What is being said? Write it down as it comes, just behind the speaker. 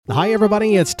Hi,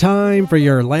 everybody. It's time for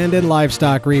your Land and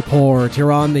Livestock Report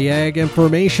here on the Ag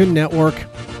Information Network.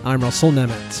 I'm Russell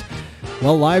Nemitz.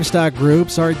 Well, livestock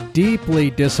groups are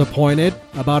deeply disappointed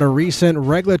about a recent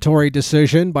regulatory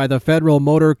decision by the Federal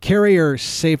Motor Carrier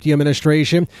Safety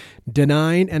Administration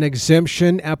denying an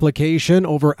exemption application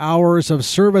over hours of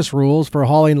service rules for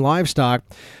hauling livestock.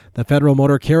 The Federal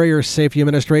Motor Carrier Safety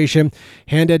Administration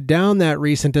handed down that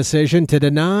recent decision to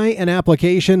deny an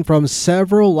application from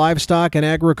several livestock and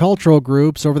agricultural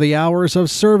groups over the hours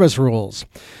of service rules.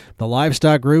 The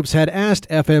livestock groups had asked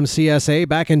FMCSA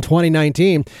back in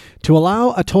 2019 to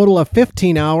allow a total of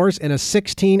 15 hours in a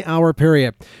 16-hour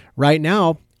period. Right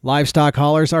now, livestock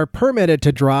haulers are permitted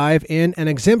to drive in an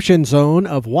exemption zone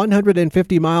of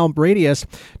 150-mile radius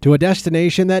to a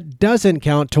destination that doesn't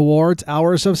count towards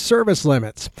hours of service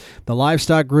limits. The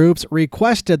livestock groups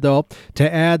requested, though,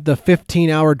 to add the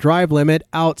 15-hour drive limit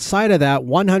outside of that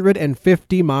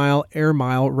 150-mile air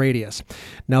mile radius.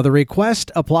 Now, the request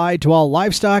applied to all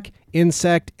livestock,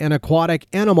 insect, and aquatic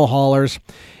animal haulers,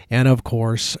 and of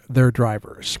course, their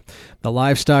drivers. The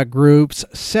livestock groups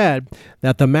said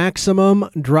that the maximum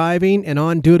driving and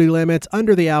on-duty limits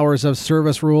under the hours of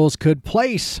service rules could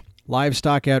place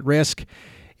livestock at risk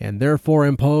and therefore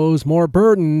impose more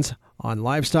burdens on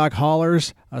livestock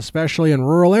haulers, especially in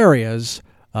rural areas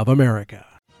of America.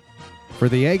 For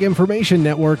the Ag Information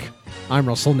Network, I'm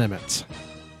Russell Nemitz.